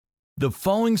The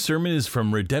following sermon is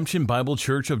from Redemption Bible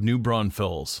Church of New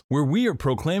Braunfels, where we are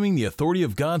proclaiming the authority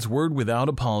of God's Word without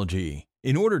apology,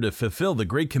 in order to fulfill the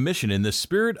Great Commission in the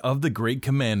spirit of the Great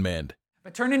Commandment.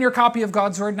 But turn in your copy of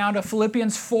God's Word now to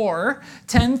Philippians 4,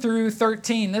 10 through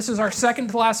 13. This is our second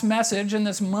to last message in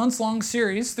this months-long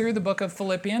series through the book of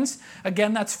Philippians.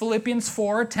 Again, that's Philippians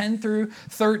 4, 10 through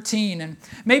 13. And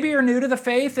maybe you're new to the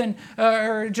faith and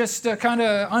are just kind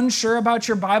of unsure about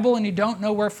your Bible and you don't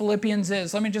know where Philippians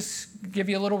is. Let me just give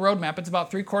you a little roadmap. It's about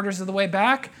 3/4 of the way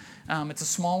back. It's a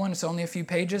small one. It's only a few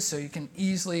pages, so you can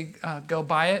easily go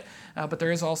by it. But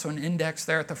there is also an index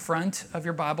there at the front of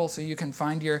your Bible, so you can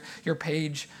find your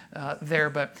page there.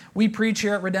 But we preach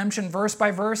here at Redemption verse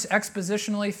by verse,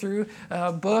 expositionally through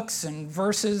books and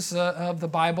verses of the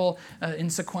Bible in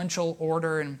sequential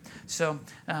order. And so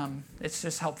it's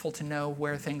just helpful to know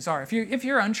where things are. If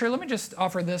you're unsure, let me just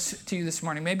offer this to you this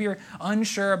morning. Maybe you're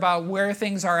unsure about where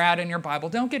things are at in your Bible.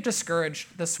 Don't get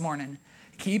discouraged this morning.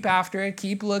 Keep after it,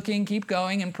 keep looking, keep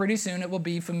going, and pretty soon it will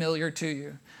be familiar to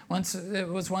you. It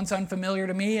was once unfamiliar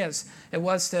to me as it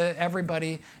was to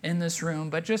everybody in this room,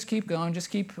 but just keep going,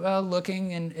 just keep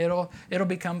looking, and it'll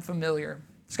become familiar.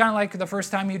 It's kind of like the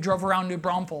first time you drove around New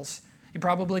Braunfels. You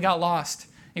probably got lost.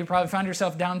 You probably found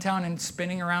yourself downtown and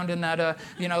spinning around in that,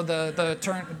 they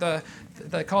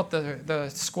call it the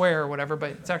square or whatever,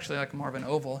 but it's actually like more of an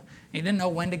oval. You didn't know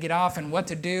when to get off and what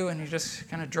to do, and you just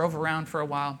kind of drove around for a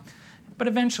while. But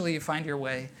eventually you find your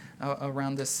way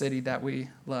around this city that we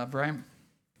love, right?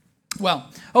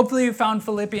 Well, hopefully you found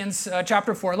Philippians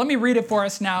chapter 4. Let me read it for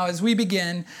us now as we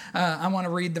begin. I want to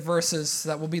read the verses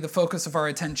that will be the focus of our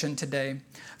attention today.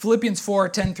 Philippians 4,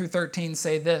 10 through 13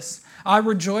 say this: I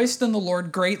rejoiced in the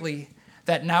Lord greatly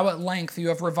that now at length you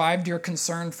have revived your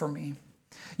concern for me.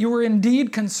 You were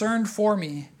indeed concerned for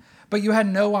me, but you had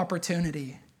no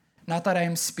opportunity. Not that I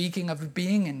am speaking of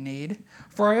being in need,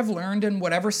 for I have learned in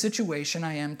whatever situation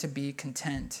I am to be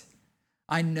content.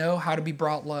 I know how to be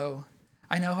brought low.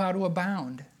 I know how to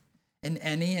abound. In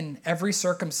any and every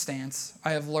circumstance,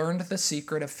 I have learned the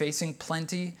secret of facing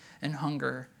plenty and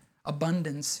hunger,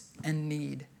 abundance and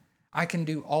need. I can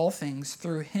do all things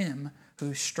through Him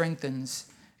who strengthens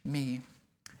me.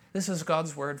 This is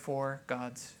God's word for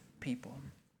God's people.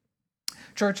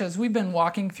 Church, as we've been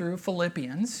walking through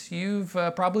Philippians, you've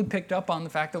probably picked up on the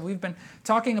fact that we've been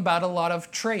talking about a lot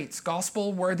of traits,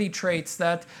 gospel-worthy traits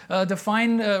that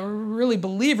define really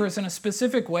believers in a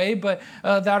specific way, but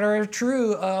that are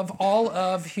true of all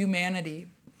of humanity.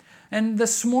 And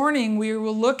this morning we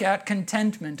will look at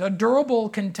contentment, a durable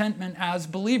contentment as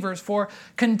believers, for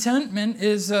contentment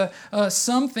is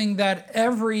something that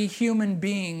every human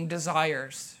being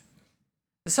desires.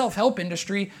 The self-help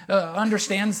industry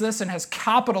understands this and has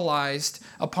capitalized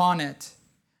upon it.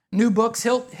 New books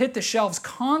hit the shelves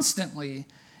constantly,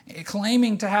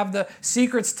 claiming to have the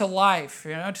secrets to life,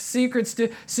 secrets to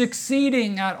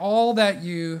succeeding at all that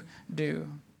you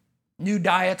do. New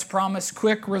diets promise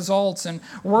quick results, and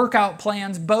workout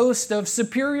plans boast of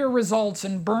superior results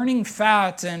in burning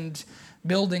fat and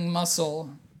building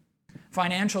muscle.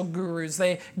 Financial gurus,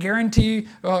 they guarantee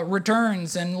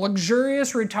returns and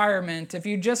luxurious retirement if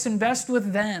you just invest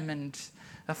with them and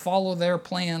follow their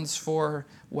plans for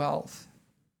wealth.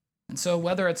 And so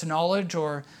whether it's knowledge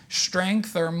or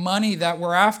strength or money that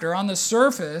we're after, on the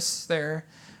surface there,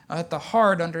 at the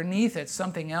heart underneath it,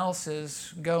 something else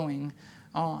is going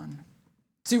on.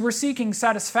 See, we're seeking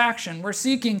satisfaction. We're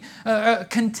seeking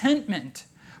contentment.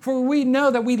 For we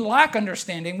know that we lack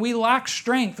understanding, we lack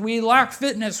strength, we lack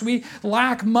fitness, we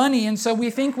lack money, and so we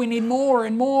think we need more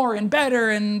and more and better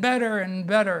and better and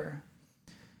better.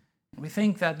 We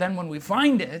think that then when we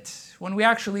find it, when we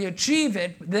actually achieve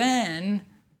it, then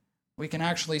we can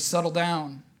actually settle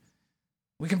down.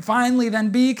 We can finally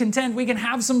then be content. We can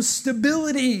have some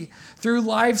stability through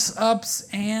life's ups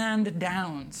and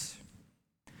downs.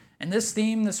 And this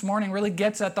theme this morning really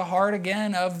gets at the heart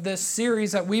again of this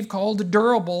series that we've called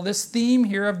Durable, this theme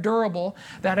here of durable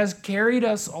that has carried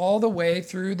us all the way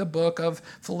through the book of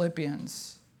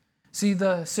Philippians. See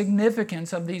the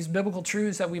significance of these biblical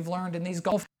truths that we've learned in these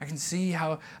Gulf. I can see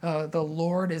how the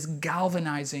Lord is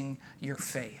galvanizing your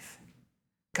faith.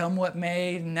 Come what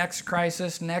may, next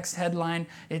crisis, next headline,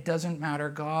 it doesn't matter.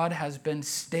 God has been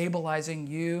stabilizing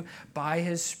you by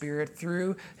His Spirit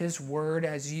through His Word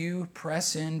as you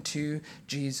press into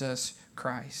Jesus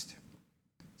Christ.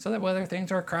 So that whether things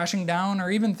are crashing down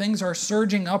or even things are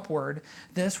surging upward,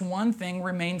 this one thing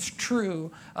remains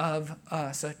true of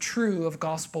us, true of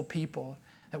gospel people,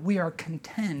 that we are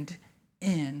content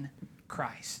in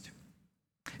Christ.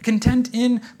 Content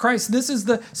in Christ. This is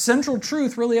the central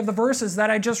truth, really, of the verses that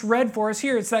I just read for us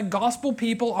here. It's that gospel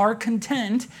people are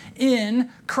content in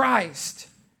Christ.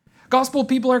 Gospel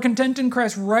people are content in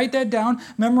Christ. Write that down,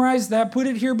 memorize that, put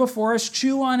it here before us,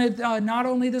 chew on it not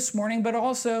only this morning, but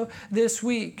also this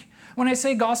week. When I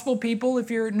say gospel people, if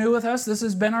you're new with us, this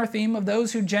has been our theme of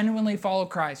those who genuinely follow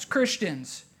Christ.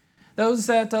 Christians, those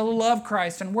that love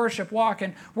Christ and worship, walk,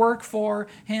 and work for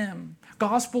Him.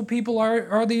 Gospel people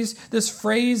are this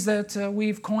phrase that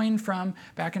we've coined from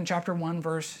back in chapter 1,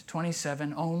 verse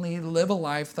 27, only live a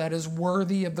life that is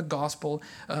worthy of the gospel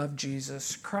of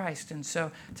Jesus Christ. And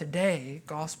so today,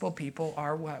 gospel people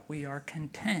are what? We are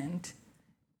content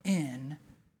in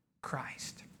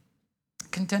Christ.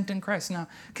 Content in Christ. Now,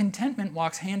 contentment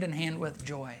walks hand in hand with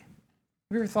joy.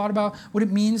 Have you ever thought about what it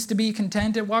means to be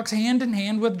content? It walks hand in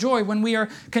hand with joy. When we are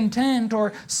content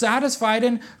or satisfied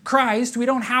in Christ, we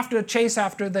don't have to chase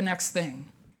after the next thing.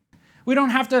 We don't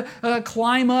have to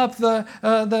climb up the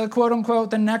quote-unquote,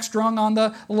 the next rung on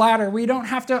the ladder. We don't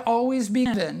have to always be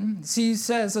content. He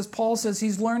says, as Paul says,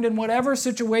 he's learned in whatever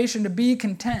situation to be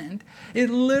content. It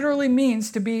literally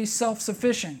means to be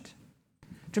self-sufficient,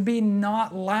 to be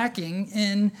not lacking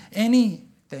in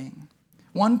anything.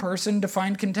 One person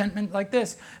defined contentment like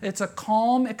this: it's a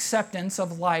calm acceptance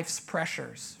of life's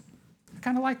pressures. I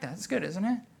kind of like that. It's good, isn't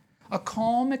it? A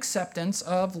calm acceptance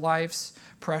of life's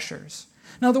pressures.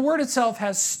 Now, the word itself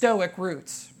has Stoic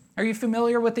roots. Are you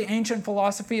familiar with the ancient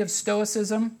philosophy of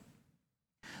Stoicism?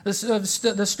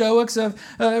 The Stoics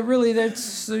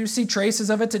you see traces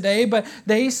of it today, but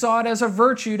they saw it as a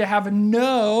virtue to have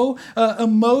no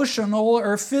emotional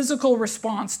or physical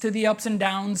response to the ups and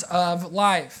downs of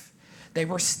life. They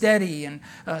were steady and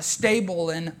stable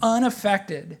and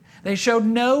unaffected. They showed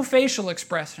no facial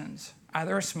expressions,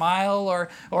 either a smile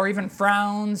or even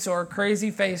frowns or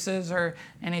crazy faces or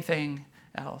anything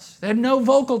else. They had no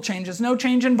vocal changes, no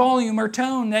change in volume or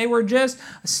tone. They were just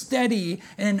steady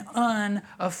and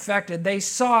unaffected. They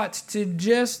sought to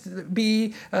just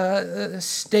be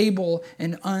stable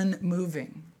and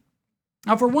unmoving.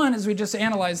 Now, for one, as we just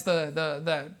analyze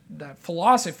the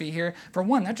philosophy here, for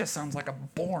one, that just sounds like a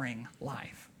boring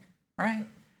life, right?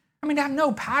 I mean, to have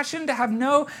no passion, to have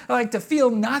to feel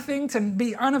nothing, to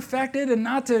be unaffected and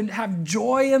not to have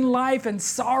joy in life and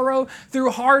sorrow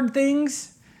through hard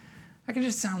things, that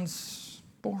just sounds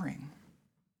boring.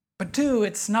 But two,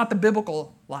 it's not the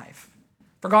biblical life.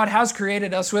 For God has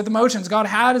created us with emotions. God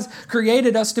has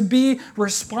created us to be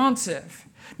responsive.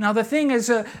 Now, the thing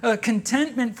is,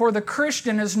 contentment for the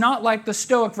Christian is not like the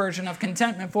Stoic version of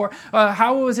contentment. For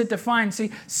how was it defined?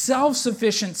 See,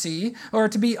 self-sufficiency, or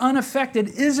to be unaffected,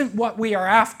 isn't what we are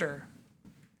after.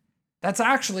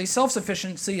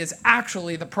 Self-sufficiency is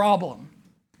actually the problem.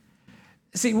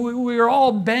 See, we are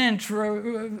all bent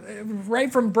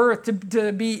right from birth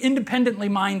to be independently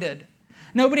minded.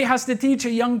 Nobody has to teach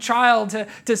a young child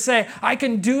to say, I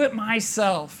can do it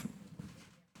myself.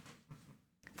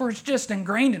 For it's just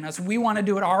ingrained in us. We want to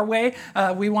do it our way.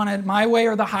 We want it my way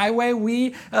or the highway.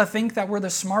 We think that we're the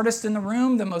smartest in the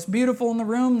room, the most beautiful in the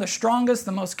room, the strongest,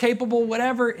 the most capable,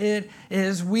 whatever it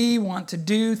is. We want to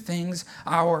do things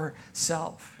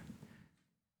ourselves.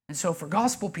 And so for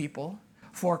gospel people,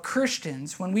 for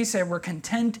Christians, when we say we're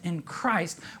content in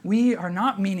Christ, we are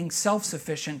not meaning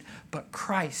self-sufficient, but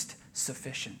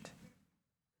Christ-sufficient.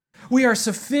 We are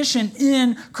sufficient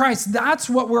in Christ. That's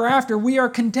what we're after. We are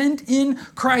content in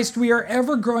Christ. We are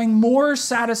ever growing more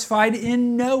satisfied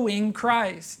in knowing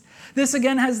Christ. This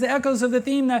again has the echoes of the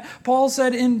theme that Paul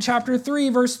said in chapter 3,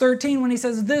 verse 13, when he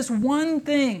says, this one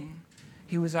thing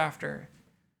he was after,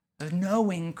 of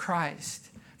knowing Christ,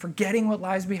 forgetting what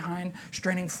lies behind,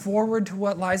 straining forward to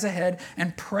what lies ahead,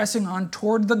 and pressing on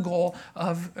toward the goal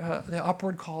of the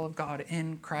upward call of God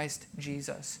in Christ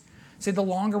Jesus. See, the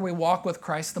longer we walk with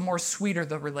Christ, the more sweeter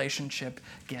the relationship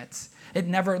gets. It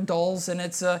never dulls in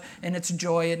its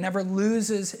joy. It never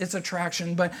loses its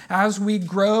attraction. But as we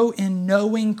grow in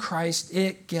knowing Christ,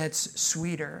 it gets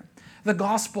sweeter. The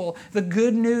gospel, the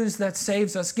good news that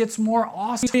saves us, gets more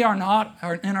awesome. We are not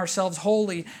in ourselves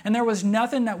holy, and there was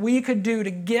nothing that we could do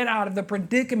to get out of the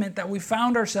predicament that we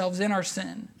found ourselves in our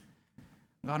sin.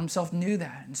 God himself knew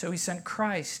that, and so he sent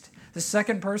Christ, the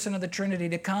second person of the Trinity,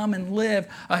 to come and live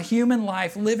a human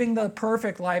life, living the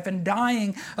perfect life and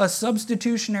dying a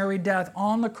substitutionary death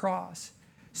on the cross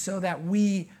so that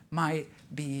we might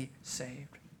be saved.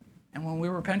 And when we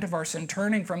repent of our sin,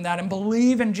 turning from that and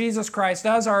believe in Jesus Christ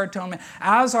as our atonement,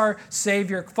 as our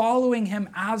Savior, following him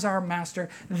as our Master,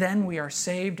 then we are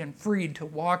saved and freed to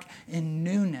walk in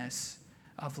newness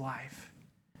of life.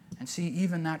 And see,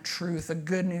 even that truth, the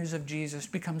good news of Jesus,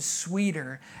 becomes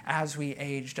sweeter as we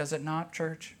age. Does it not,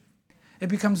 church? It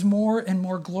becomes more and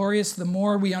more glorious. The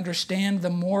more we understand, the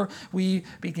more we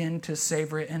begin to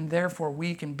savor it, and therefore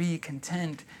we can be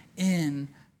content in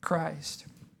Christ.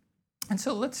 And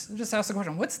so let's just ask the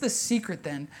question, what's the secret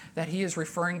then that he is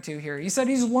referring to here? He said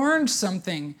he's learned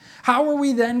something. How are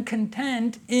we then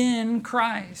content in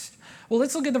Christ? Well,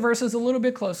 let's look at the verses a little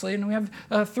bit closely, and we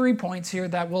have 3 points here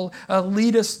that will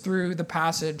lead us through the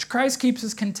passage. Christ keeps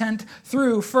us content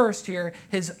through, first here,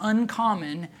 his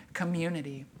uncommon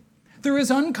community. Through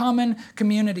his uncommon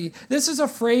community. This is a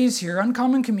phrase here,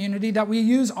 uncommon community, that we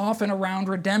use often around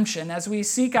redemption as we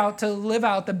seek out to live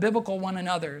out the biblical one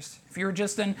another's. If you were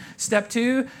just in step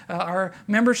 2, our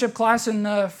membership class in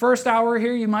the first hour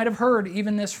here, you might have heard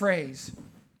even this phrase.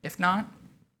 If not,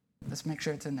 let's make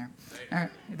sure it's in there. All right,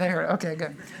 there. Okay,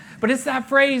 good. But it's that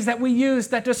phrase that we use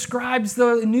that describes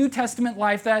the New Testament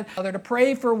life, that to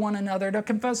pray for one another, to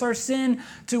confess our sin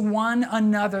to one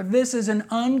another. This is an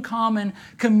uncommon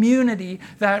community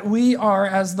that we are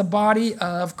as the body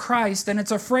of Christ. And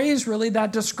it's a phrase really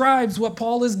that describes what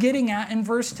Paul is getting at in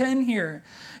verse 10 here.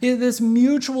 This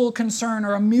mutual concern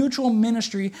or a mutual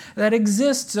ministry that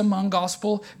exists among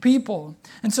gospel people.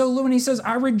 And so when he says,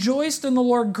 I rejoiced in the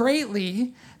Lord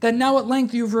greatly that now at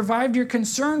length you've revived your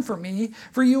concern for me,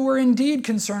 for you were indeed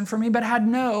concerned for me, but had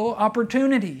no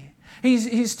opportunity.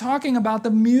 He's talking about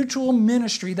the mutual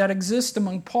ministry that exists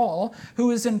among Paul, who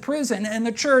is in prison, and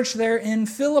the church there in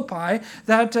Philippi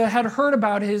that had heard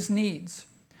about his needs.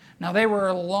 Now, they were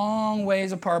a long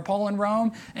ways apart. Paul in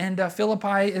Rome, and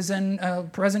Philippi is in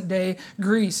present-day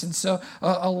Greece. And so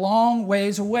a long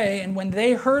ways away. And when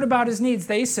they heard about his needs,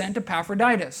 they sent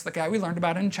Epaphroditus, the guy we learned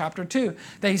about in chapter 2.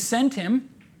 They sent him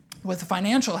with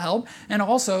financial help and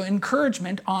also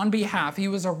encouragement on behalf. He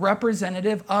was a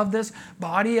representative of this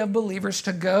body of believers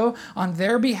to go on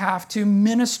their behalf to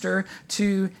minister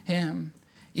to him.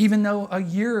 Even though a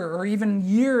year or even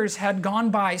years had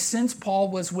gone by since Paul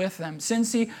was with them,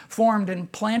 since he formed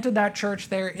and planted that church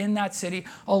there in that city,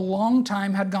 a long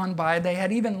time had gone by. They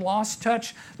had even lost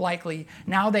touch, likely.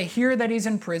 Now they hear that he's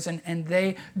in prison and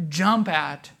they jump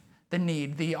at the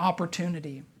need, the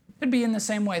opportunity. It'd be in the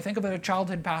same way. Think of a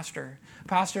childhood pastor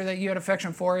that you had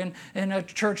affection for in a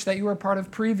church that you were part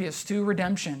of previous to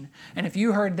redemption. And if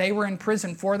you heard they were in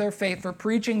prison for their faith, for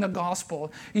preaching the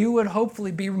gospel, you would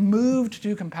hopefully be moved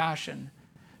to compassion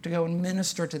to go and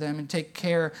minister to them and take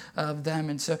care of them.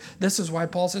 And so this is why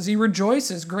Paul says he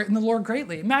rejoices in the Lord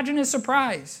greatly. Imagine his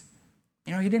surprise.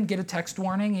 You know, he didn't get a text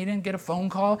warning. He didn't get a phone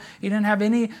call. He didn't have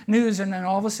any news. And then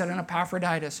all of a sudden,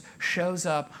 Epaphroditus shows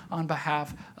up on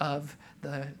behalf of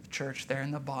the church there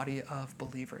in the body of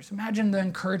believers. Imagine the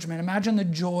encouragement. Imagine the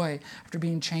joy after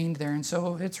being chained there. And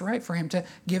so it's right for him to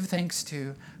give thanks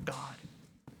to God,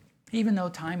 even though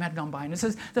time had gone by. And it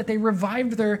says that they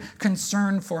revived their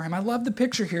concern for him. I love the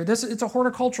picture here. It's a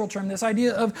horticultural term, this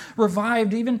idea of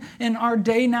revived. Even in our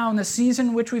day now, in the season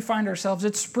in which we find ourselves,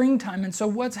 it's springtime. And so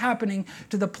what's happening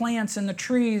to the plants and the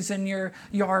trees in your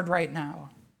yard right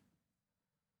now?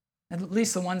 At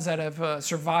least the ones that have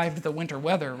survived the winter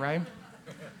weather, right?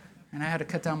 And I had to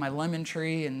cut down my lemon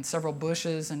tree and several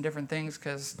bushes and different things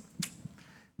because it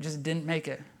just didn't make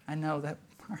it. I know that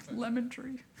our lemon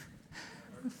tree.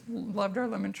 Loved our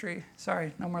lemon tree.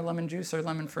 Sorry, no more lemon juice or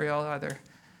lemon for y'all either.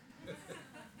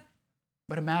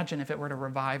 But imagine if it were to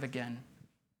revive again.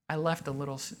 I left a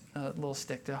little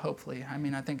stick to hopefully. I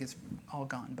mean, I think it's all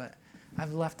gone, but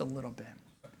I've left a little bit.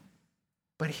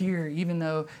 But here, even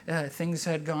though things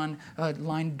had gone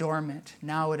lying dormant,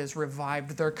 now it is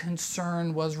revived. Their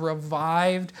concern was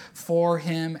revived for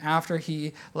him after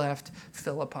he left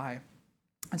Philippi.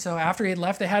 And so after he had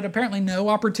left, they had apparently no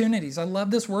opportunities. I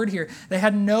love this word here. They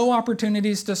had no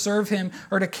opportunities to serve him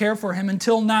or to care for him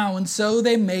until now, and so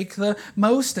they make the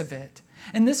most of it.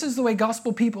 And this is the way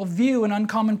gospel people view an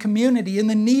uncommon community and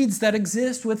the needs that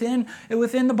exist within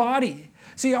the body.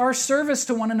 See, our service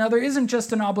to one another isn't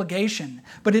just an obligation,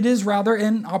 but it is rather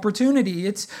an opportunity.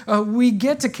 It's we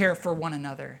get to care for one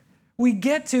another. We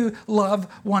get to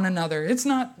love one another. It's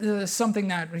not something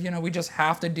that we just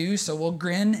have to do, so we'll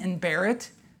grin and bear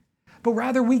it. But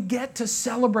rather we get to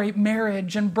celebrate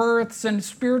marriage and births and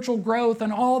spiritual growth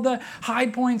and all the high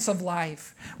points of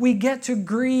life. We get to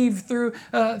grieve through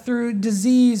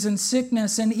disease and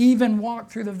sickness and even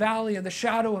walk through the valley of the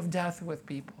shadow of death with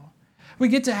people. We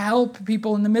get to help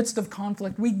people in the midst of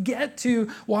conflict. We get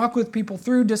to walk with people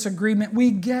through disagreement.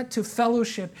 We get to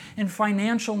fellowship in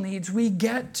financial needs. We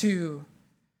get to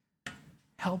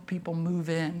help people move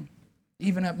in,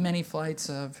 even up many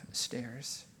flights of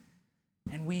stairs.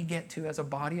 And we get to, as a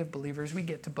body of believers, we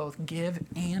get to both give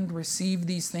and receive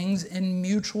these things in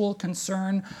mutual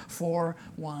concern for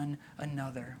one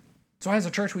another. So as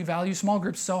a church, we value small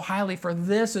groups so highly, for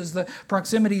this is the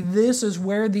proximity. This is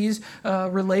where these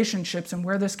relationships and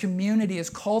where this community is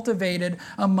cultivated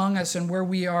among us and where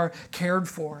we are cared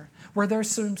for, where there's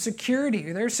some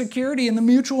security. There's security in the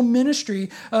mutual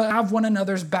ministry of one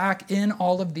another's back in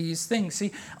all of these things.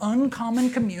 See,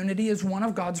 uncommon community is one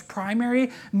of God's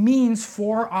primary means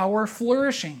for our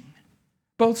flourishing,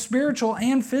 both spiritual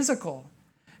and physical.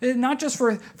 Not just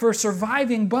for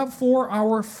surviving, but for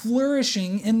our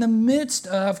flourishing in the midst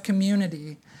of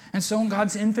community. And so in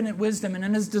God's infinite wisdom and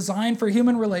in His design for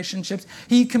human relationships,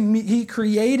 He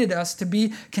created us to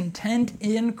be content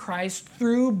in Christ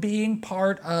through being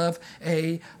part of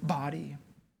a body.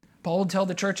 Paul would tell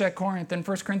the church at Corinth in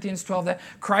 1 Corinthians 12 that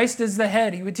Christ is the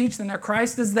head. He would teach them that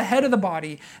Christ is the head of the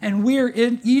body, and we are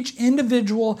each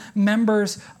individual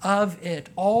members of it,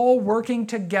 all working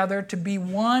together to be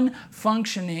one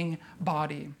functioning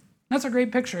body. That's a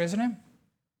great picture, isn't it?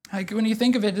 Like when you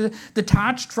think of it,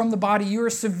 detached from the body, you are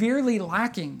severely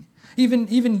lacking, even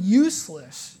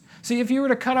useless. See, if you were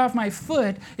to cut off my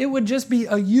foot, it would just be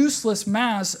a useless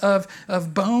mass of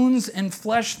bones and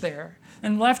flesh there.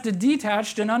 And left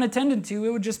detached and unattended to, it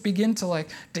would just begin to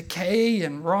decay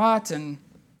and rot and,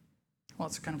 well,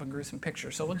 it's kind of a gruesome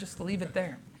picture, so we'll just leave it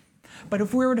there. But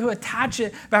if we were to attach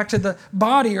it back to the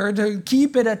body or to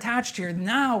keep it attached here,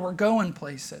 now we're going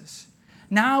places.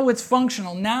 Now it's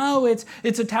functional. Now it's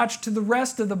attached to the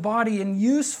rest of the body and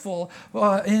useful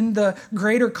in the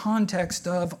greater context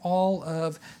of all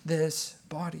of this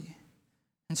body.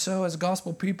 And so as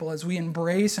gospel people, as we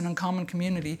embrace an uncommon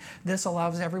community, this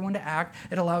allows everyone to act.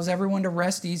 It allows everyone to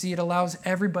rest easy. It allows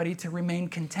everybody to remain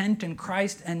content in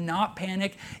Christ and not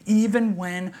panic even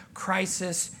when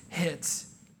crisis hits.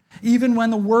 Even when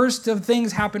the worst of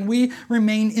things happen, we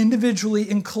remain individually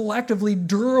and collectively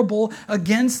durable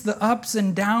against the ups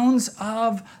and downs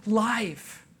of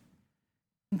life.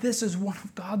 This is one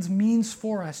of God's means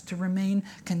for us to remain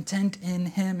content in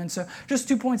Him. And so just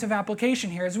 2 points of application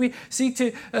here. As we seek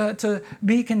to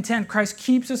be content, Christ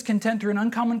keeps us content through an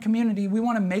uncommon community. We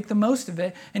want to make the most of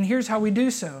it. And here's how we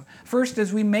do so. First,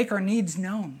 as we make our needs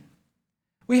known.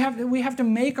 We have to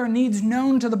make our needs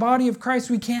known to the body of Christ.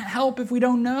 We can't help if we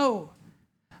don't know.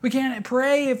 We can't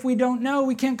pray if we don't know.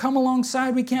 We can't come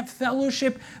alongside. We can't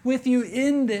fellowship with you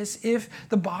in this if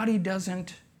the body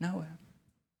doesn't know it.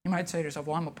 You might say to yourself,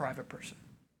 well, I'm a private person.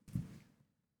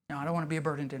 No, I don't want to be a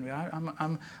burden to anybody.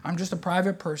 I'm just a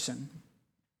private person.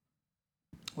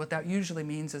 What that usually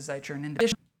means is that you're an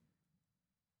individual.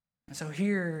 And so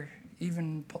here,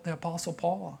 even the Apostle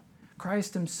Paul,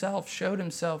 Christ Himself showed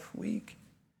Himself weak,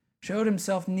 showed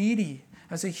Himself needy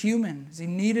as a human, as He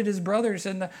needed His brothers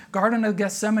in the Garden of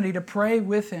Gethsemane to pray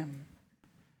with Him,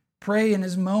 pray in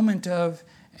His moment of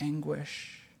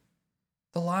anguish.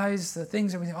 The lies, the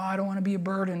things that we think, I don't want to be a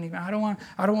burden. I don't want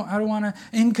to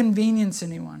inconvenience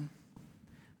anyone.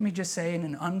 Let me just say, in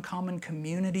an uncommon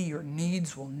community, your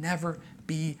needs will never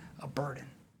be a burden.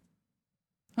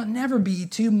 It'll never be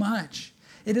too much.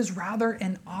 It is rather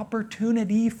an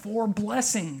opportunity for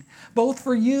blessing, both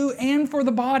for you and for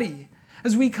the body.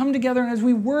 As we come together and as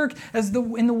we work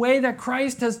in the way that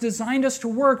Christ has designed us to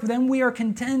work, then we are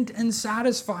content and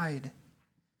satisfied.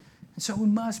 And so we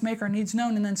must make our needs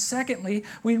known. And then secondly,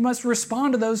 we must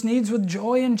respond to those needs with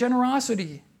joy and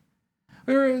generosity.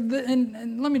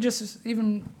 And let me just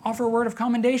even offer a word of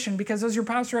commendation, because as your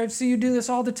pastor, I see you do this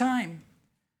all the time.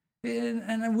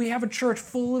 And we have a church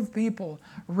full of people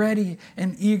ready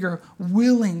and eager,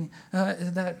 willing,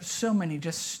 that so many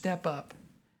just step up.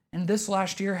 And this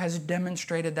last year has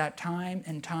demonstrated that time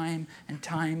and time and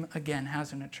time again,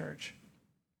 hasn't it, church?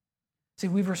 See,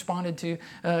 we've responded to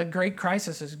great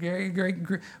crises.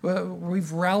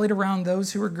 We've rallied around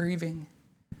those who are grieving.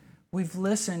 We've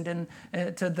listened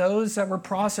to those that were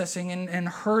processing and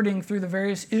hurting through the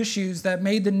various issues that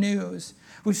made the news.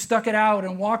 We've stuck it out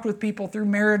and walked with people through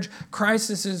marriage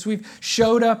crises. We've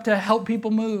showed up to help people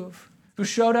move. We've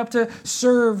showed up to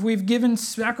serve. We've given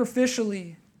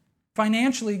sacrificially,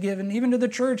 financially given, even to the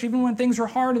church, even when things were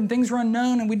hard and things were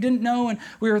unknown and we didn't know and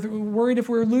we were worried if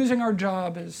we were losing our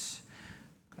job. As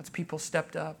God's people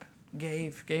stepped up,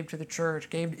 gave to the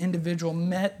church, gave individual,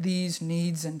 met these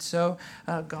needs, and so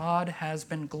God has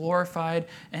been glorified,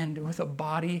 and with a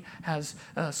body has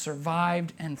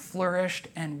survived and flourished,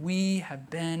 and we have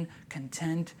been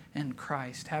content in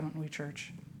Christ, haven't we,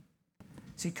 church?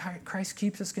 See, Christ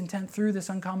keeps us content through this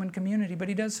uncommon community, but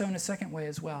He does so in a second way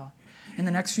as well. In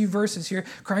the next few verses here,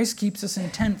 Christ keeps us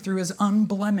content through His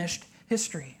unblemished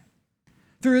history.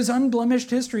 Through His unblemished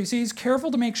history. See, He's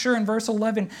careful to make sure in verse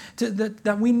 11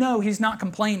 that we know He's not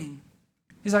complaining.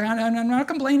 He's like, I'm not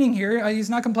complaining here.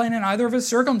 He's not complaining either of His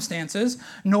circumstances,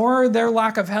 nor their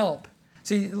lack of help.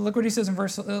 See, look what he says in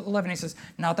verse 11. He says,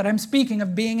 not that I'm speaking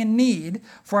of being in need,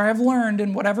 for I have learned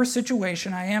in whatever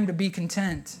situation I am to be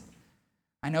content.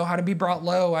 I know how to be brought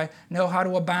low. I know how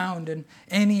to abound in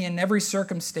any and every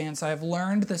circumstance. I have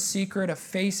learned the secret of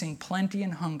facing plenty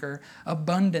and hunger,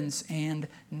 abundance and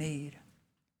need.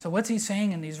 So what's he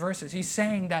saying in these verses? He's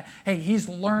saying that, hey, he's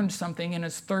learned something in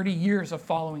his 30 years of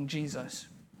following Jesus.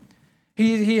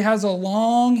 He has a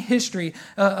long history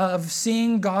of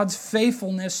seeing God's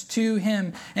faithfulness to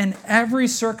him in every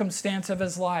circumstance of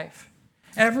his life.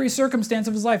 Every circumstance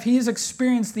of his life, he has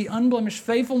experienced the unblemished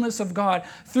faithfulness of God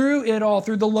through it all,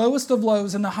 through the lowest of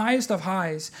lows and the highest of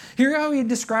highs. Hear how he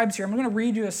describes here. I'm going to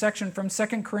read you a section from 2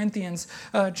 Corinthians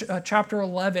chapter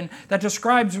 11 that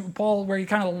describes Paul, where he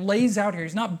kind of lays out here.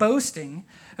 He's not boasting,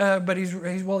 but he's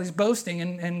boasting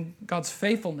in God's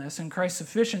faithfulness and Christ's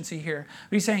sufficiency here.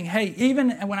 But he's saying, hey,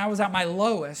 even when I was at my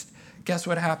lowest, guess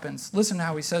what happens? Listen to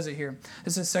how he says it here.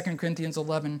 This is 2 Corinthians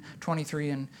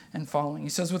 11:23 and following. He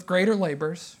says, with greater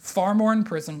labors, far more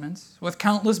imprisonments, with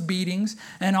countless beatings,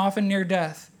 and often near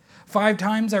death. 5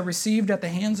 times I received at the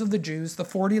hands of the Jews the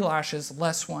 40 lashes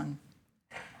less one.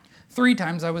 3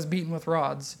 times I was beaten with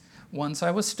rods. Once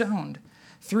I was stoned.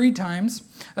 3 times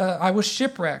I was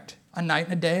shipwrecked. A night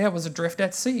and a day I was adrift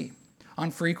at sea. On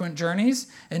frequent journeys,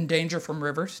 in danger from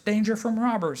rivers, danger from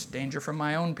robbers, danger from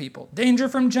my own people, danger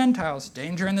from Gentiles,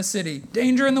 danger in the city,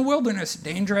 danger in the wilderness,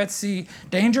 danger at sea,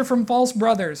 danger from false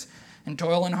brothers, in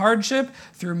toil and hardship,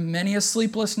 through many a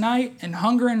sleepless night, in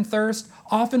hunger and thirst,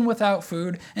 often without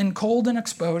food, in cold and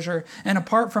exposure. And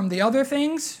apart from the other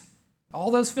things, all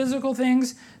those physical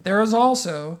things, there is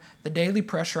also the daily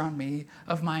pressure on me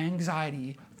of my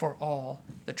anxiety for all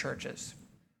the churches.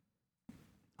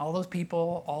 All those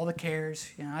people, all the cares.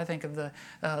 I think of the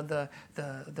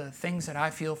things that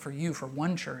I feel for you, for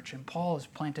one church. And Paul has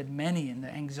planted many in the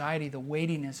anxiety, the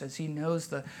weightiness, as he knows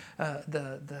the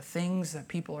things that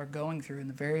people are going through in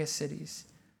the various cities.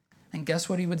 And guess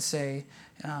what he would say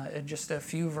just a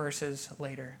few verses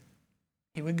later?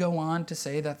 He would go on to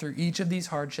say that through each of these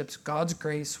hardships, God's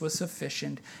grace was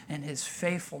sufficient and his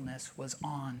faithfulness was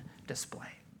on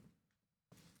display.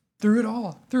 Through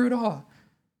it all.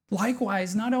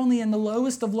 Likewise, not only in the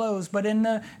lowest of lows, but in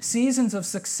the seasons of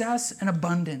success and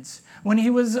abundance, when he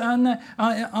was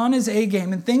on his A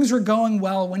game and things were going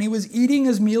well, when he was eating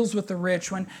his meals with the rich,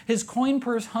 when his coin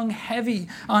purse hung heavy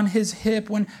on his hip,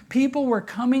 when people were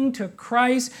coming to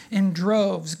Christ in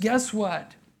droves, guess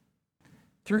what?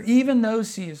 Through even those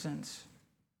seasons,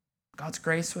 God's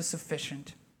grace was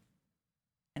sufficient.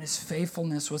 And his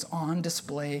faithfulness was on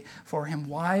display for him.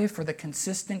 Why? For the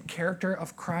consistent character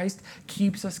of Christ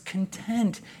keeps us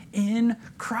content in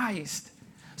Christ.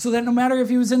 So that no matter if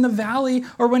he was in the valley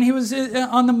or when he was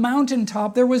on the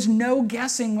mountaintop, there was no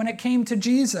guessing when it came to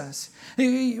Jesus.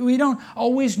 We don't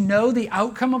always know the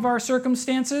outcome of our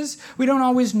circumstances. We don't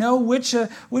always know which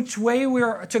way we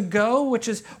are to go, which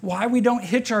is why we don't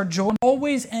hitch our joy. It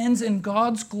always ends in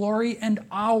God's glory and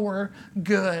our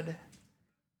good.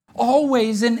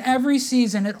 Always, in every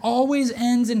season, it always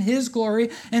ends in his glory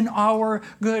and our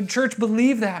good. Church,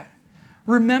 believe that.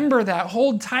 Remember that.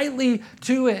 Hold tightly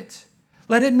to it.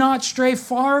 Let it not stray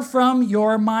far from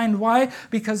your mind. Why?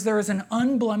 Because there is an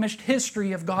unblemished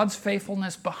history of God's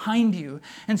faithfulness behind you.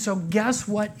 And so guess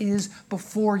what is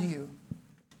before you?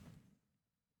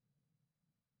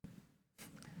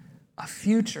 A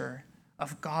future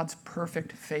of God's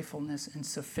perfect faithfulness and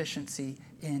sufficiency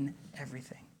in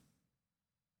everything.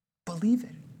 Believe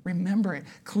it. Remember it.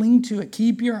 Cling to it.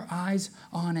 Keep your eyes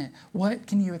on it. What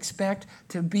can you expect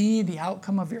to be the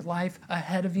outcome of your life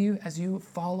ahead of you as you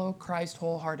follow Christ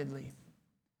wholeheartedly?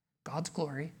 God's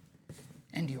glory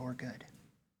and your good.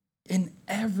 In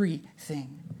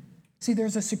everything. See,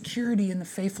 there's a security in the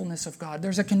faithfulness of God.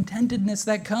 There's a contentedness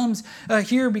that comes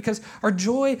here because our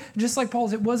joy, just like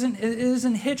Paul's, it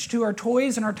isn't hitched to our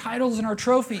toys and our titles and our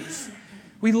trophies.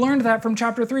 We learned that from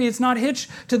chapter 3. It's not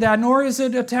hitched to that, nor is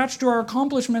it attached to our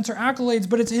accomplishments or accolades,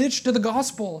 but it's hitched to the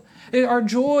gospel. Our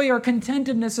joy, our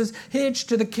contentedness is hitched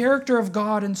to the character of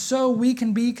God, and so we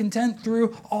can be content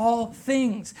through all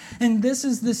things. And this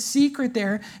is the secret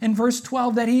there in verse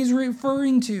 12 that he's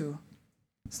referring to.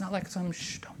 It's not like some,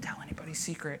 don't tell anybody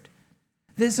secret.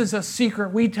 This is a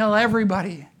secret we tell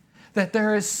everybody. That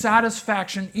there is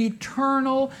satisfaction,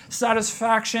 eternal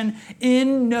satisfaction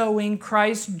in knowing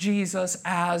Christ Jesus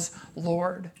as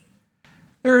Lord.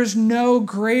 There is no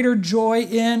greater joy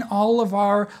in all of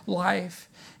our life.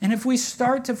 And if we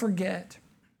start to forget,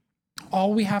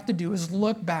 all we have to do is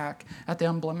look back at the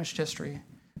unblemished history.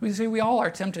 We all are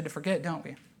tempted to forget, don't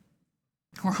we?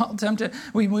 We're all tempted.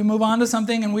 We move on to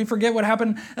something and we forget what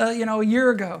happened, a year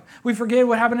ago. We forget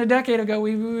what happened a decade ago.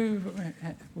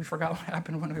 We forgot what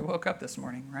happened when we woke up this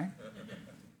morning, right?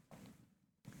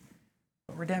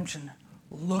 But redemption,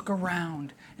 look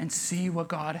around and see what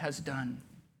God has done.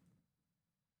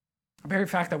 The very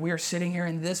fact that we are sitting here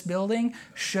in this building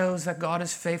shows that God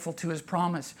is faithful to his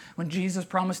promise. When Jesus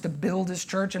promised to build his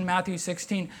church in Matthew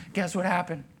 16, guess what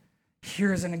happened?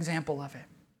 Here's an example of it.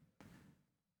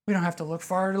 We don't have to look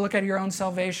far to look at your own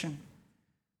salvation.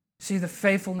 See the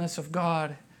faithfulness of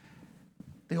God,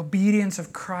 the obedience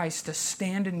of Christ to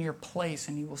stand in your place,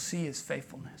 and you will see his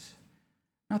faithfulness.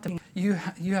 Not that you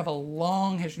have a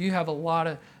long history, you have a lot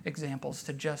of examples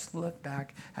to just look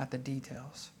back at the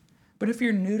details. But if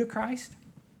you're new to Christ,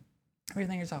 you're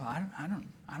thinking to yourself, I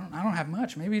don't have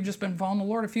much. Maybe you've just been following the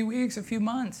Lord a few weeks, a few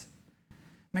months.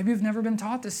 Maybe you've never been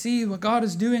taught to see what God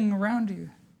is doing around you.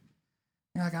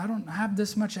 You're like, I don't have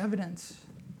this much evidence.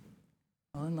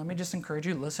 Well, then let me just encourage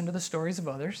you, listen to the stories of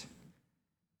others.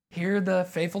 Hear the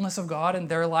faithfulness of God in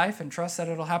their life and trust that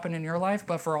it'll happen in your life.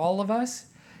 But for all of us,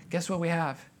 guess what we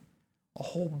have? A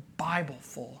whole Bible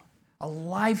full, a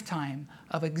lifetime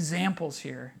of examples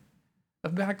here,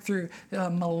 of back through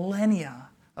millennia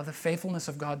of the faithfulness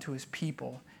of God to his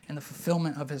people and the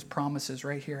fulfillment of his promises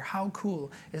right here. How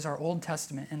cool is our Old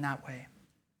Testament in that way?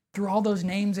 Through all those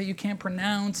names that you can't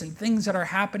pronounce and things that are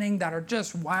happening that are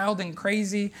just wild and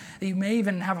crazy, that you may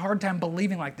even have a hard time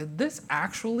believing, like, did this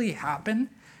actually happen?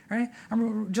 Right? I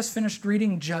remember we just finished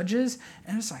reading Judges,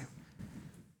 and it's like,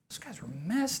 those guys were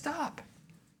messed up.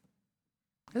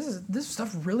 This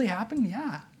stuff really happened?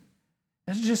 Yeah.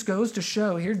 It just goes to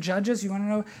show here, Judges, you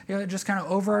want to know, just kind of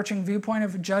overarching viewpoint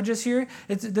of Judges here?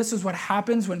 This is what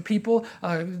happens when people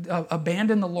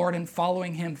abandon the Lord and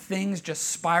following him. Things just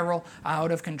spiral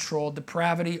out of control.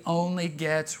 Depravity only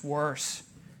gets worse.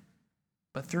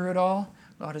 But through it all,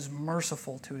 God is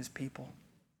merciful to his people.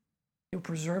 He'll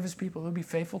preserve his people. He'll be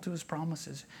faithful to his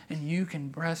promises. And you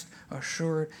can rest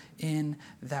assured in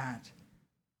that.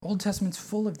 Old Testament's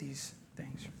full of these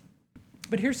things.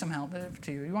 But here's some help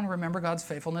to you. You want to remember God's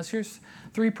faithfulness? Here's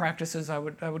 3 practices I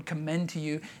would commend to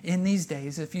you in these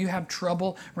days. If you have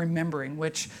trouble remembering,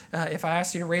 which if I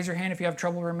asked you to raise your hand if you have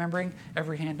trouble remembering,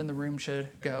 every hand in the room should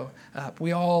go up.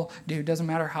 We all do. It doesn't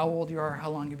matter how old you are, how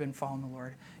long you've been following the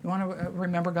Lord. You want to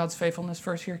remember God's faithfulness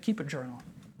first here? Keep a journal.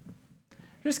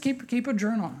 Just keep a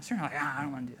journal. So you're like, I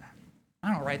don't want to do that.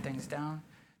 I don't write things down.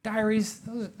 Diaries,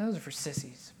 those are for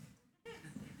sissies.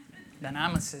 Then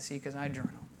I'm a sissy because I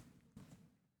journal.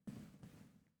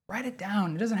 Write it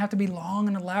down. It doesn't have to be long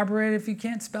and elaborate. If you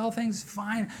can't spell things,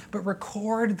 fine. But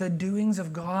record the doings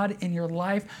of God in your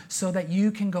life so that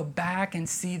you can go back and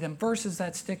see them. Verses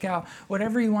that stick out.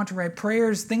 Whatever you want to write.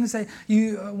 Prayers, things that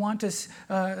you want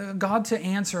God to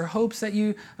answer. Hopes that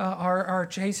you are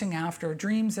chasing after.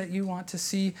 Dreams that you want to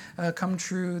see come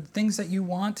true. Things that you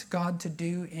want God to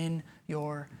do in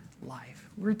your life.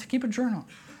 We're to keep a journal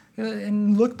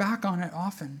and look back on it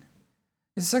often.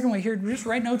 The second way here, just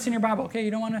write notes in your Bible. Okay,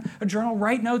 you don't want a journal?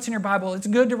 Write notes in your Bible. It's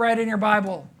good to write in your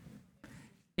Bible.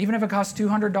 Even if it costs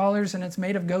 $200 and it's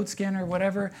made of goat skin or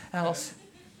whatever else.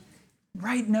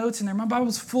 Write notes in there. My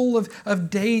Bible's full of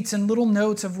dates and little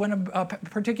notes of when a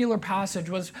particular passage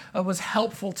was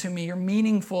helpful to me or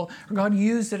meaningful, or God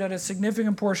used it at a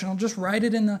significant portion. I'll just write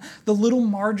it in the little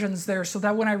margins there so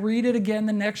that when I read it again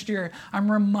the next year, I'm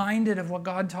reminded of what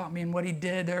God taught me and what he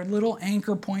did. There are little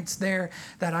anchor points there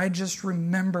that I just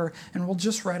remember, and we'll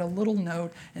just write a little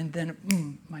note, and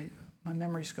then my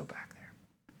memories go back there.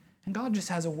 And God just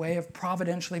has a way of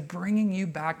providentially bringing you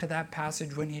back to that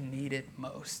passage when you need it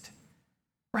most.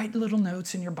 Write little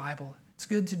notes in your Bible. It's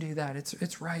good to do that.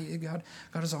 It's right. God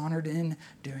is honored in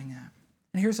doing that.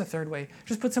 And here's a third way.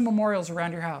 Just put some memorials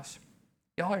around your house.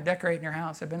 Y'all are decorating your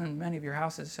house. I've been in many of your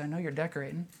houses, so I know you're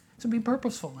decorating. So be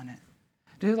purposeful in it.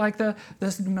 Do like the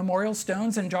memorial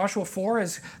stones in Joshua 4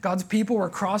 as God's people were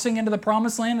crossing into the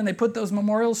promised land, and they put those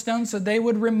memorial stones so they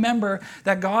would remember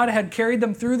that God had carried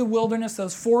them through the wilderness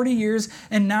those 40 years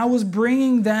and now was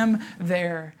bringing them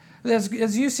there.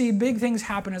 As you see big things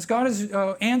happen, as God is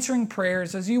answering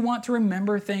prayers, as you want to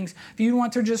remember things, if you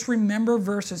want to just remember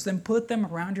verses, then put them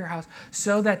around your house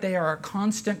so that they are a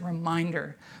constant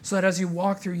reminder. So that as you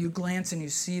walk through, you glance and you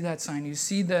see that sign, you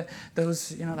see that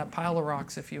pile of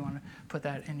rocks, if you want to put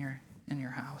that in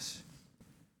your house.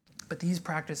 But these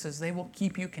practices, they will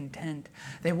keep you content.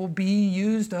 They will be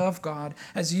used of God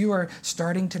as you are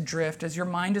starting to drift, as your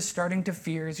mind is starting to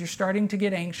fear, as you're starting to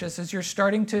get anxious, as you're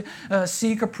starting to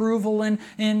seek approval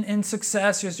in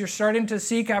success, as you're starting to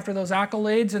seek after those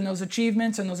accolades and those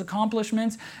achievements and those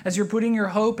accomplishments, as you're putting your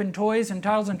hope in toys and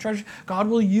titles and treasures. God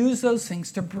will use those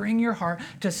things to bring your heart,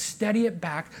 to steady it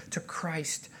back to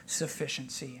Christ's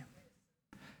sufficiency.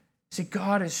 See,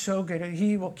 God is so good.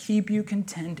 He will keep you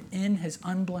content in His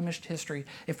unblemished history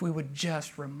if we would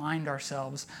just remind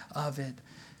ourselves of it.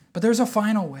 But there's a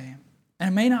final way, and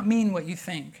it may not mean what you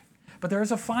think, but there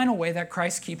is a final way that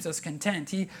Christ keeps us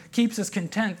content. He keeps us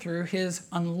content through His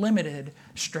unlimited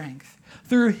strength.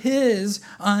 Through His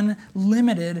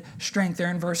unlimited strength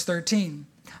there in verse 13.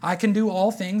 I can do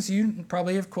all things, you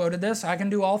probably have quoted this, I can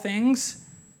do all things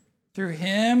through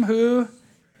Him who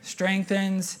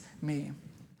strengthens me.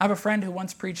 I have a friend who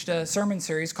once preached a sermon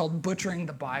series called Butchering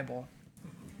the Bible.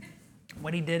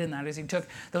 What he did in that is he took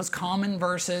those common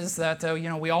verses that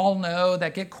we all know,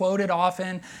 that get quoted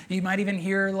often. You might even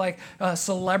hear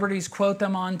celebrities quote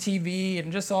them on TV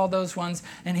and just all those ones.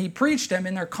 And he preached them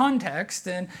in their context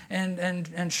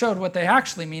and showed what they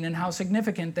actually mean and how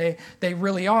significant they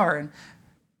really are. And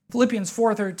Philippians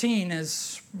 4:13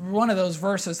 is one of those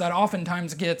verses that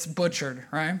oftentimes gets butchered,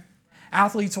 right?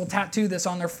 Athletes will tattoo this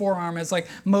on their forearm as like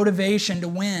motivation to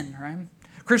win, right?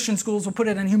 Christian schools will put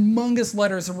it in humongous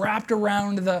letters wrapped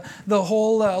around the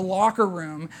whole locker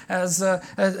room as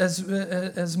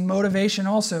motivation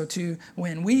also to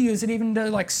win. We use it even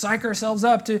to psych ourselves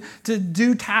up to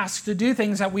do tasks, to do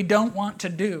things that we don't want to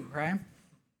do, right?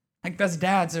 As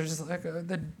dads, there's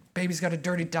the baby's got a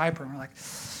dirty diaper, and we're like,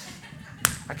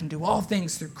 I can do all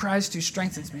things through Christ who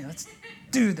strengthens me. Let's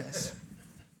do this.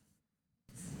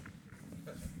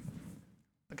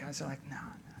 The guys are like, no,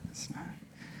 that's not.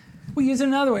 We use it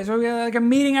in other ways. We have a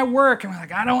meeting at work, and we're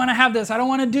like, I don't want to have this. I don't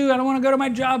want to go to my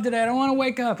job today. I don't want to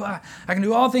wake up. I can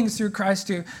do all things through Christ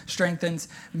who strengthens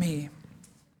me.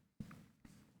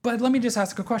 But let me just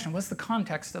ask a question. What's the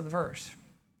context of the verse?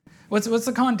 What's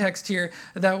the context here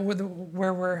that what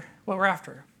we're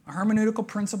after? A hermeneutical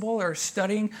principle or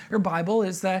studying your Bible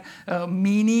is that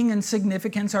meaning and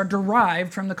significance are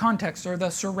derived from the context or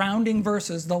the surrounding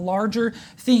verses, the larger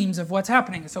themes of what's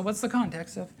happening. So what's the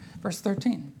context of verse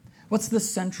 13? What's the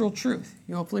central truth?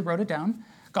 You hopefully wrote it down.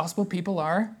 Gospel people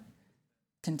are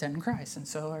content in Christ, and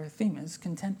so our theme is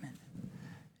contentment.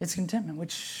 It's contentment,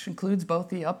 which includes both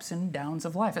the ups and downs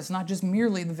of life. It's not just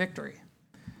merely the victory.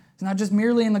 It's not just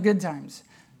merely in the good times.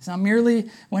 It's not merely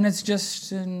when it's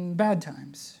just in bad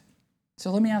times. So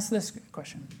let me ask this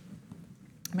question.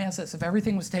 Let me ask this. If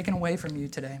everything was taken away from you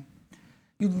today,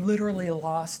 you literally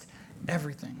lost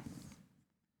everything.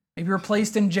 Maybe you were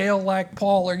placed in jail like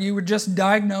Paul, or you were just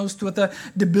diagnosed with a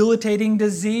debilitating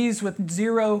disease with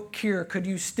zero cure. Could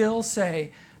you still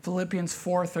say Philippians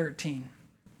 4:13?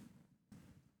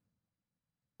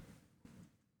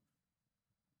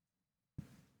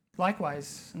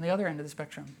 Likewise, on the other end of the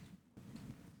spectrum,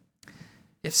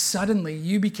 if suddenly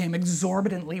you became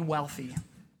exorbitantly wealthy,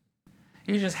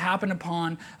 you just happened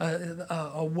upon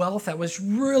a wealth that was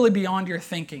really beyond your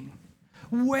thinking,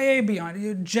 way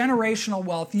beyond generational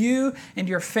wealth. You and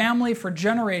your family for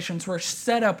generations were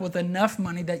set up with enough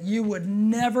money that you would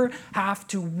never have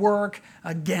to work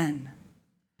again.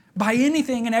 Buy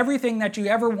anything and everything that you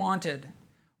ever wanted.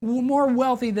 More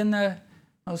wealthy than the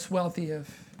most wealthy of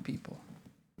people.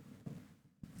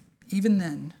 Even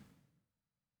then,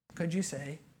 could you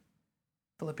say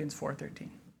Philippians 4:13?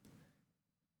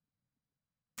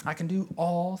 I can do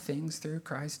all things through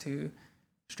Christ who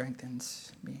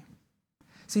strengthens me.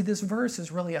 See, this verse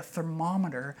is really a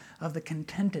thermometer of the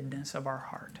contentedness of our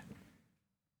heart.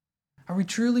 Are we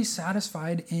truly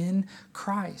satisfied in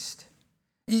Christ?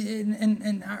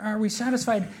 And are we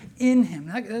satisfied in Him?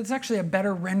 That's actually a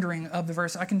better rendering of the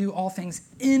verse. I can do all things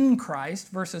in Christ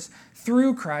versus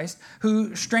through Christ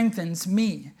who strengthens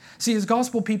me. See, as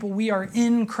gospel people, we are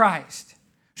in Christ,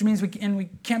 which means we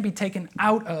can't be taken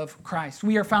out of Christ.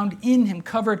 We are found in Him,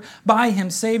 covered by Him,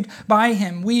 saved by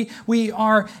Him. We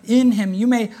are in Him. You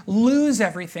may lose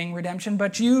everything, redemption,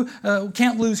 but you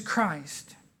can't lose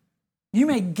Christ. You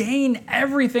may gain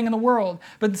everything in the world,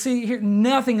 but see here,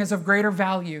 nothing is of greater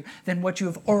value than what you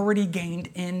have already gained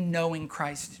in knowing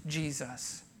Christ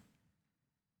Jesus.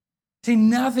 See,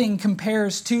 nothing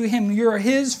compares to Him. You're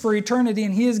His for eternity,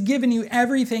 and He has given you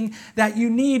everything that you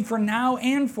need for now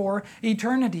and for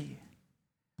eternity.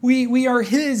 We are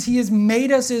His. He has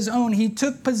made us His own. He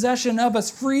took possession of us,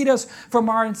 freed us from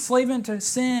our enslavement to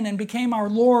sin, and became our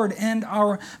Lord and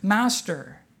our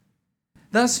Master.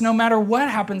 Thus, no matter what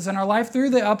happens in our life, through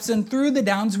the ups and through the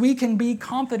downs, we can be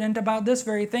confident about this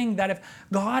very thing, that if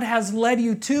God has led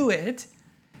you to it,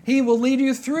 He will lead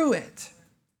you through it.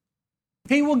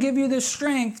 He will give you the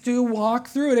strength to walk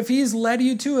through it if He's led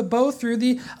you to it, both through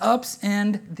the ups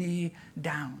and the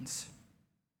downs.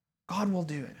 God will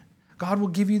do it. God will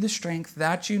give you the strength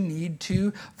that you need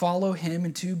to follow Him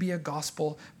and to be a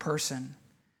gospel person.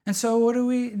 And so what do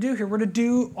we do here? We're to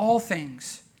do all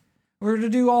things. We're to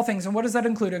do all things. And what does that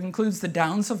include? It includes the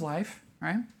downs of life,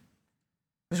 right?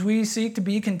 As we seek to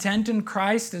be content in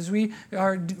Christ, as we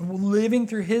are living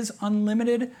through His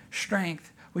unlimited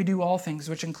strength, we do all things,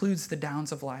 which includes the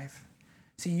downs of life.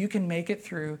 See, you can make it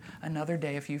through another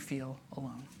day if you feel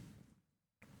alone.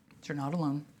 But you're not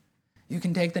alone. You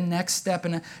can take the next step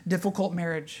in a difficult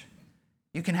marriage.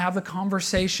 You can have the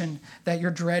conversation that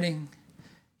you're dreading.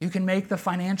 You can make the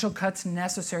financial cuts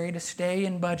necessary to stay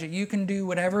in budget. You can do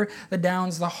whatever the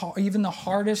downs, even the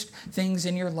hardest things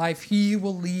in your life. He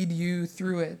will lead you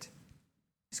through it.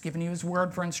 He's given you His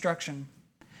word for instruction.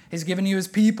 He's given you His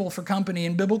people for company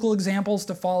and biblical examples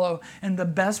to follow. And the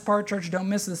best part, church, don't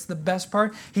miss this, the best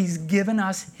part, He's given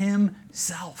us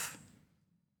Himself,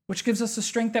 which gives us the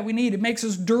strength that we need. It makes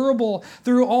us durable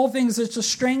through all things. It's a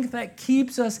strength that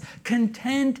keeps us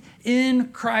content in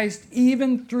Christ,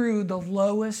 even through the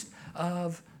lowest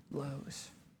of lows.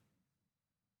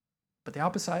 But the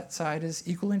opposite side is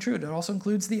equally true. It also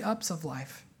includes the ups of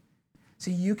life.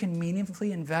 See, you can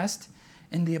meaningfully invest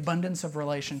in the abundance of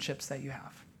relationships that you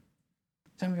have.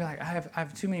 Some of you are like, I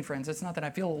have too many friends. It's not that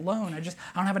I feel alone. I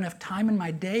don't have enough time in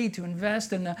my day to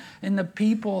invest in the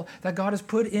people that God has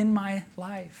put in my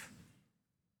life.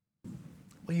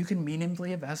 Well, you can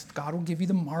meaningfully invest. God will give you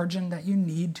the margin that you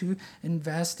need to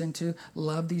invest and to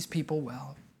love these people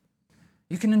well.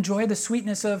 You can enjoy the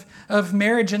sweetness of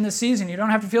marriage in this season. You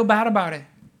don't have to feel bad about it.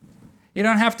 You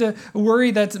don't have to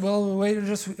worry that,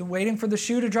 just waiting for the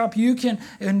shoe to drop. You can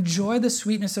enjoy the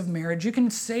sweetness of marriage. You can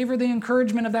savor the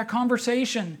encouragement of that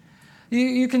conversation.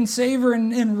 You can savor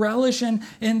and relish in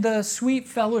the sweet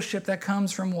fellowship that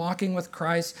comes from walking with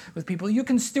Christ with people. You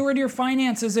can steward your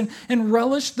finances and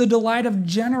relish the delight of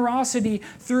generosity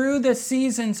through the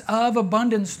seasons of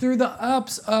abundance, through the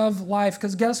ups of life.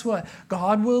 Because guess what?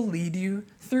 God will lead you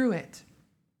through it.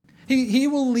 He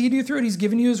will lead you through it. He's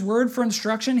given you His word for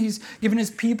instruction. He's given His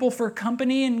people for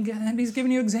company, and He's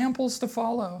given you examples to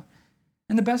follow.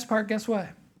 And the best part, guess what?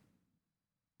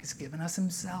 He's given us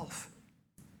Himself,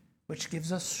 which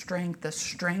gives us strength, a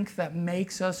strength that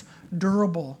makes us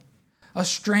durable, a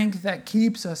strength that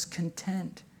keeps us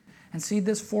content. And see,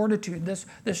 this fortitude, this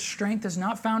strength is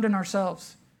not found in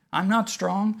ourselves. I'm not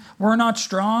strong. We're not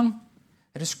strong.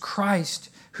 It is Christ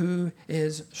who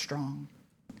is strong.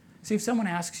 See, if someone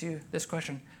asks you this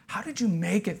question, how did you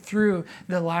make it through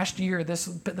the last year, this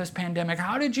pandemic?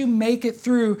 How did you make it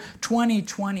through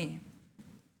 2020?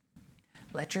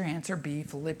 Let your answer be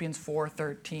Philippians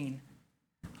 4:13.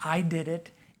 I did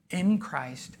it in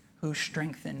Christ who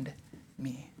strengthened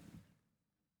me.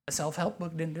 A self-help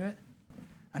book didn't do it.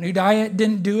 A new diet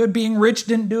didn't do it. Being rich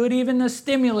didn't do it. Even the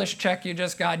stimulus check you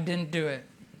just got didn't do it.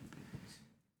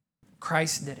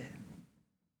 Christ did it.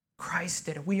 Christ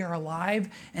did it. We are alive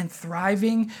and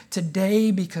thriving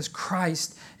today because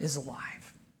Christ is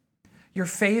alive. Your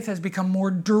faith has become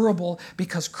more durable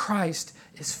because Christ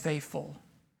is faithful.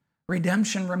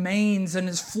 Redemption remains and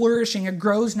is flourishing. It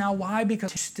grows now. Why?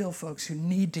 Because there's still folks who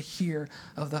need to hear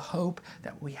of the hope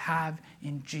that we have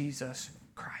in Jesus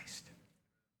Christ.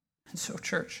 And so,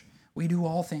 church, we do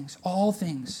all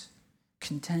things,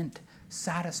 content,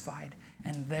 satisfied,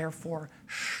 and therefore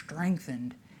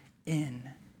strengthened in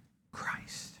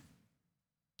Christ.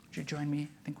 Would you join me?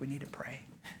 I think we need to pray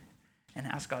and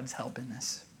ask God's help in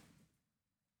this.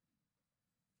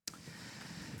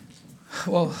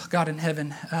 Well, God in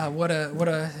heaven, what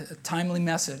a timely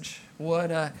message. What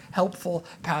a helpful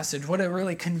passage. What a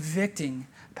really convicting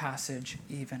passage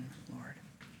even, Lord.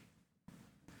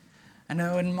 I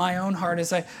know in my own heart,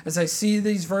 as I see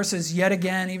these verses yet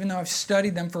again, even though I've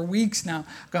studied them for weeks now,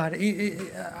 God,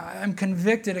 I'm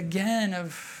convicted again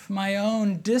of my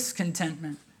own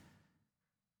discontentment.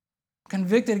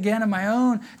 Convicted again of my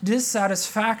own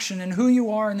dissatisfaction in who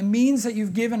you are and the means that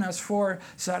you've given us for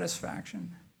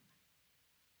satisfaction.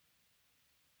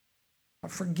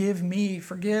 Forgive me,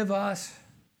 forgive us.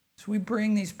 As we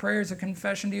bring these prayers of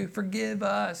confession to you, forgive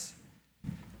us.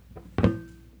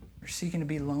 We're seeking to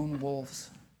be lone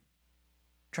wolves,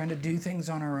 trying to do things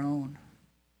on our own.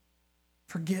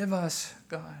 Forgive us,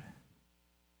 God,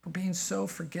 for being so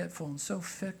forgetful and so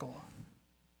fickle.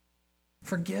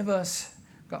 Forgive us,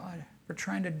 God, for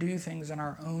trying to do things in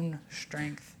our own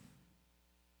strength.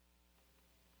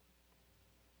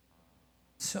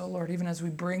 so, Lord, even as we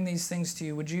bring these things to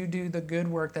you, would you do the good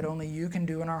work that only you can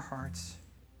do in our hearts?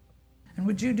 And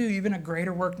would you do even a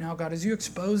greater work now, God, as you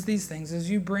expose these things, as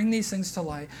you bring these things to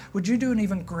light, would you do an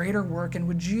even greater work, and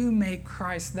would you make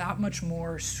Christ that much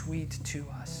more sweet to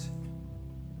us?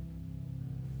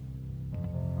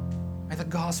 May the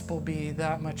gospel be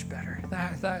that much better.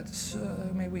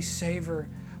 May we savor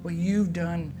what you've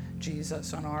done,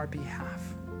 Jesus, on our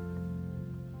behalf.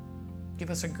 Give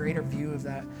us a greater view of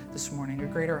that this morning, a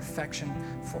greater affection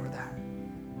for that.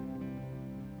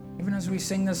 Even as we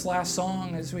sing this last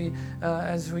song, as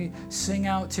we sing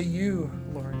out to you,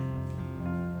 Lord,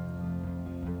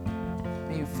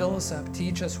 may you fill us up,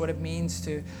 teach us what it means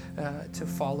to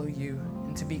follow you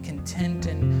and to be content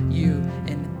in you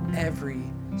in every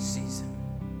season.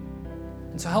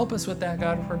 And so help us with that,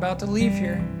 God. We're about to leave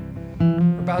here.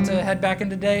 We're about to head back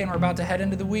into day, and we're about to head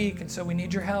into the week, and so we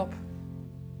need your help.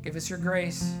 Give us your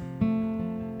grace.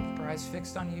 Keep our eyes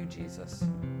fixed on you, Jesus.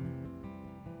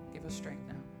 Give us strength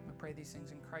now. I pray these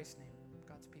things in Christ's name.